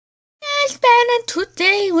and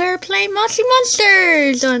today we're playing Moshi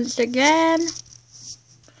Monsters once again.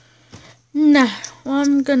 Now, what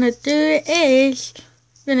I'm gonna do is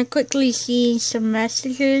quickly see some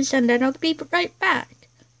messages and then I'll be right back.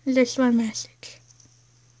 There's one message.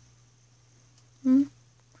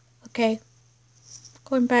 Okay,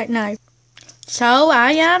 going back now. So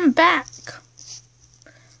I am back.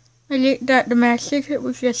 I looked at the message, it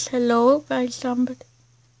was just hello by somebody.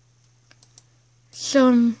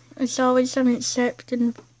 So it's always an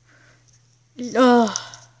accepting.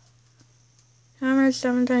 Cameras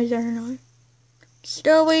sometimes are annoying.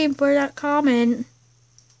 Still waiting for that comment.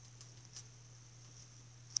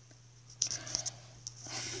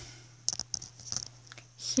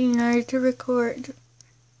 See now to record.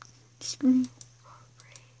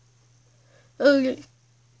 Okay.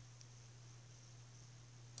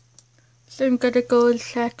 So I'm gonna go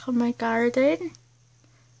check on my garden.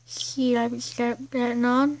 See how it's getting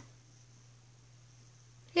on.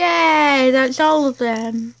 Yay! That's all of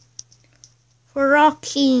them. For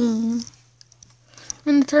rocking.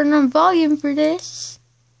 I'm gonna turn on volume for this.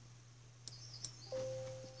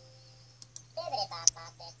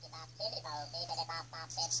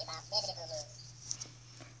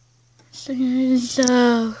 So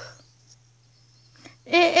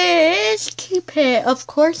it is keep it. Of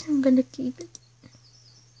course I'm gonna keep it.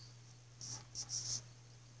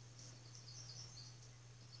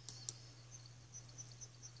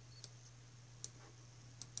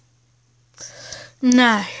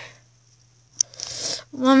 Now,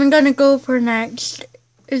 what I'm gonna go for next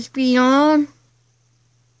is beyond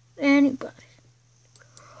anybody.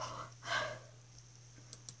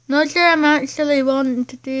 Not sure I'm actually wanting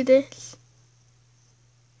to do this.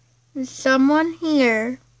 There's someone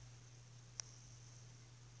here.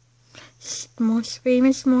 It's the most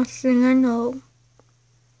famous monster I know.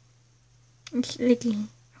 It's Iggy.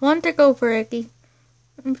 I want to go for Iggy.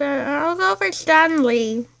 I'll go for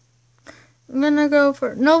Stanley. I'm gonna go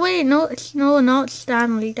for not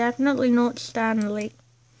Stanley. Definitely not Stanley.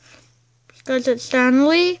 Because at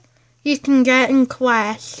Stanley you can get in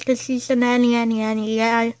quest because he's an any.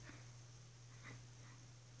 Yeah.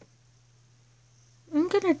 I'm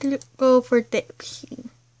gonna go for Dipsy.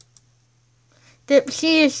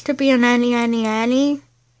 Dipsy is to be an any.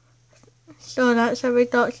 So that's how we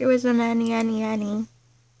thought she was an any.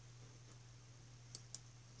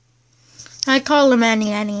 I call them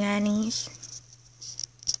annies.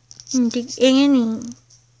 The Annie.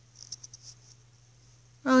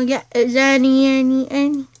 Oh yeah, it's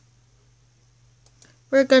Annie.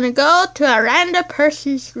 We're gonna go to a random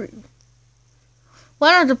person's room.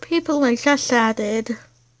 One of the people I just added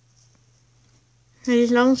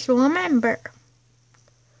is also a member.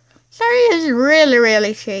 Sorry, it's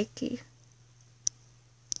really shaky.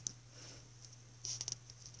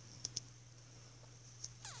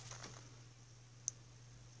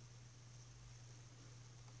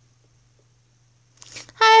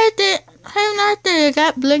 How not did you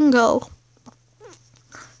get Blingo?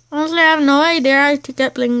 Honestly, I have no idea how to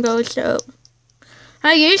get Blingo, so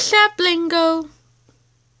I used to have Blingo.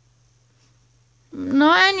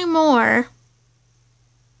 Not anymore.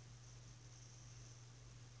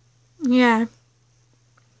 Yeah.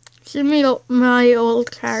 See my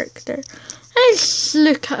old character. Let's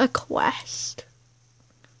look at a quest.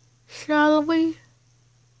 Shall we?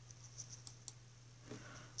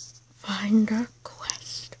 Find a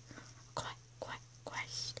quest.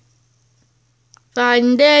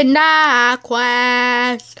 Finding a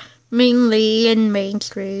quest. Mingly in Main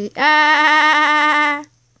Street.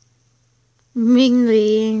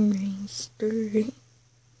 Mingly in Main Street.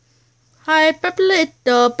 Hi,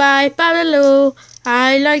 Pablito, bye, Pablo.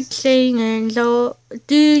 I like singing, so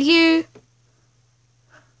do you?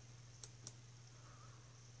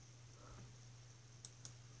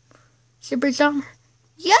 Super Summer.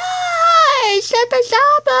 Yay! Super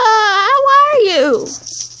Summer! How are you?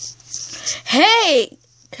 Hey!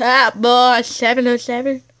 Catboy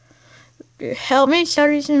 707. Help me,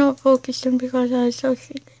 sorry, it's not focusing because I was so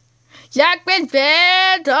sick. Jack been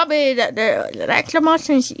fed, tell me that there's an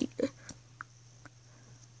exclamation sheet.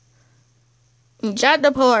 He's at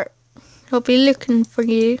the port. He'll be looking for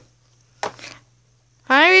you.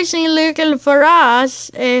 How is he looking for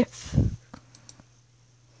us if...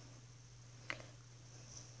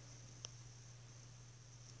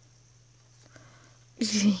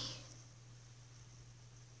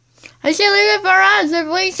 I see looking for us if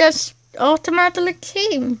we just automatically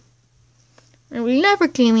came. And we never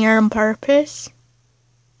came here on purpose.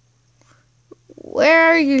 Where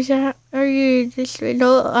are you? Are you just?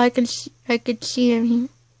 No, I could see him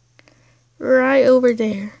right over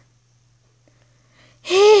there.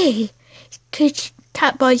 Hey, Could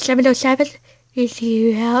Catboy 707, could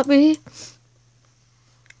you help me?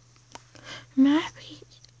 I'm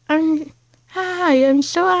happy. Hi, I'm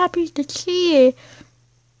so happy to see you.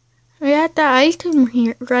 I had that item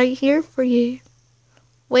here, right here for you.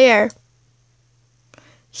 Where?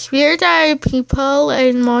 Weird how people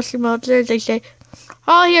in Moshi Monsters, they say,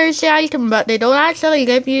 oh, here's the item, but they don't actually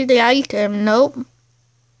give you the item. Nope.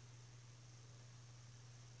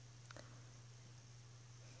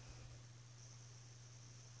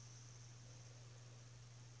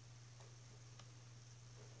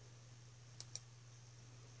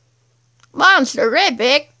 Monster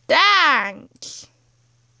Ribic, thanks.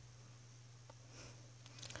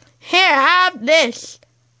 Here, have this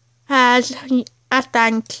as a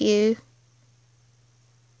thank you.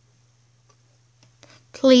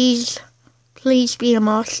 Please be a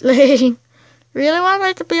mossling. Really want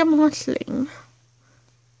me to be a mossling?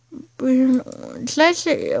 Let's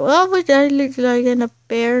see, what would I look like in a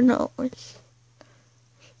bare nose?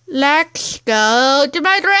 Let's go to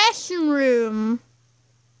my dressing room.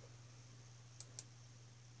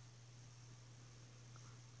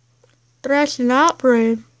 Dressing up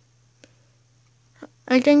room.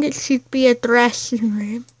 I think it should be a dressing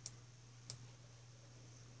room.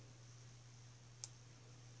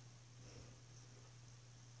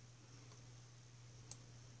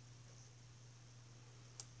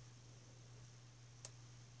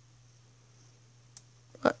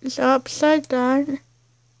 What's upside down?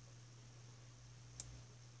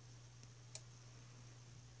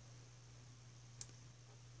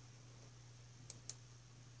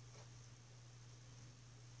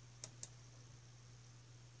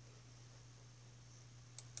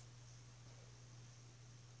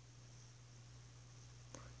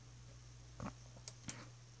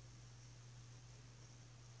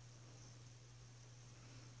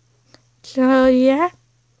 So yeah,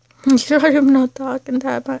 I'm sorry I'm not talking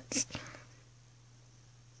that much.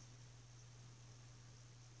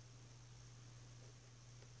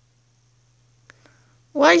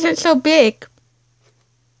 Why is it so big?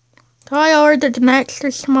 I ordered an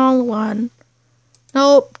extra small one.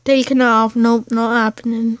 Nope, taken off. Nope, not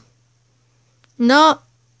happening. Not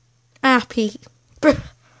happy.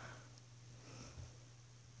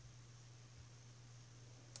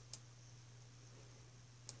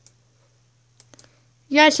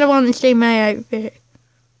 Yes, I want to see my outfit.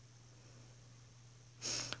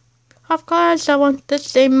 Of course, I want to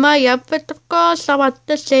see my outfit. Of course, I want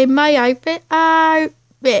to see my outfit.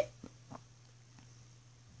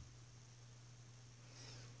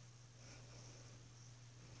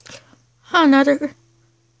 Another.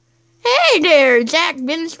 Hey there, Jack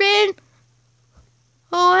Binsman.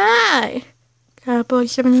 Oh, hi. Cowboy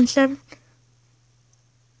 707.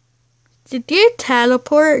 Did you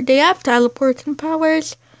teleport? Do you have teleporting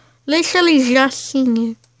powers? Literally just seen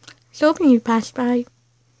you. I was hoping you passed by.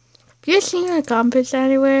 Have you seen a compass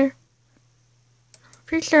anywhere?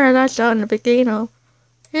 Pretty sure that's out in the beginning.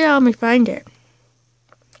 Here, help me find it.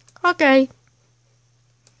 Okay.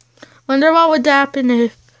 Wonder what would happen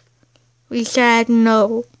if we said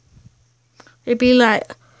no. They'd be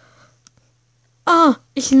like, oh,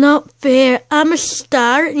 it's not fair. I'm a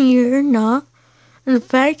star and you're not. And the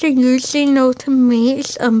fact that you say no to me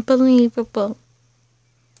is unbelievable.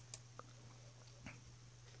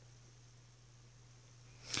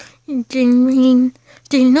 Do you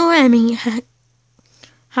know how many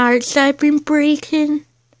hearts I've been breaking?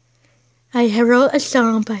 I wrote a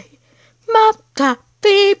song by Mop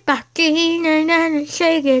Coffee Backing and I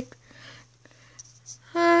shake it.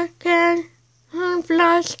 I can't, I've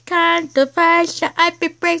lost count of hearts that I've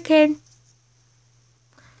been breaking.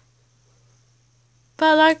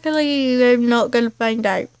 But luckily, I'm not going to find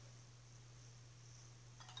out.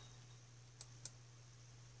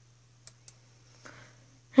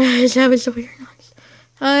 That was a weird noise.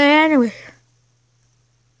 Anyway.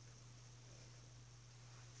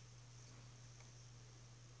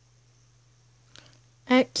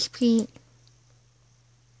 XP.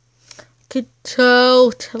 Could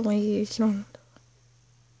totally use one.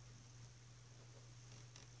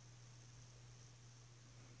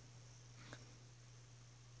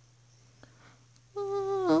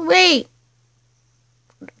 Wait.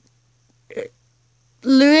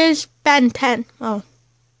 Louis Ben 10. Oh.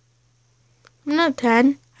 I'm not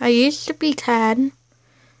 10. I used to be 10.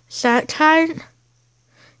 Is that 10?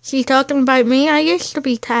 Is he talking about me? I used to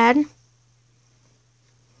be 10.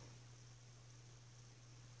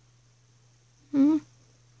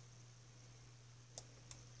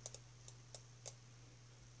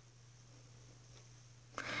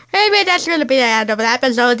 Anyway, that's going to be the end of the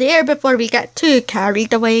episode here before we get too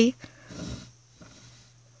carried away.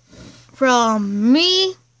 from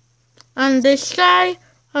me and this guy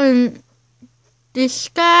and this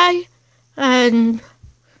guy and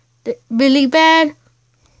Billy Bad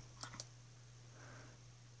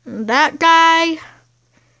and that guy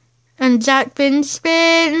and Jack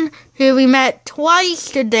Finspin, who we met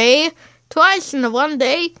twice today, twice in the one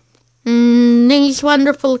day. And this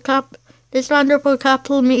wonderful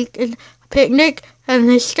couple make a picnic, and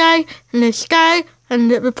this guy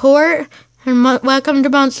and the report, and welcome to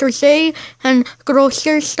Monster City and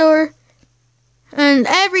grocery store, and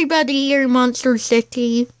everybody here in Monster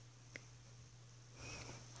City.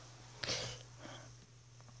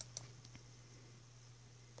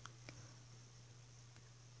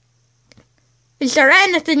 Is there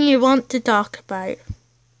anything you want to talk about?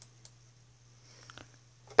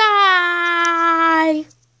 Bye!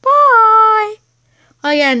 Bye! Oh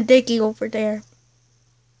yeah, and Diggy over there.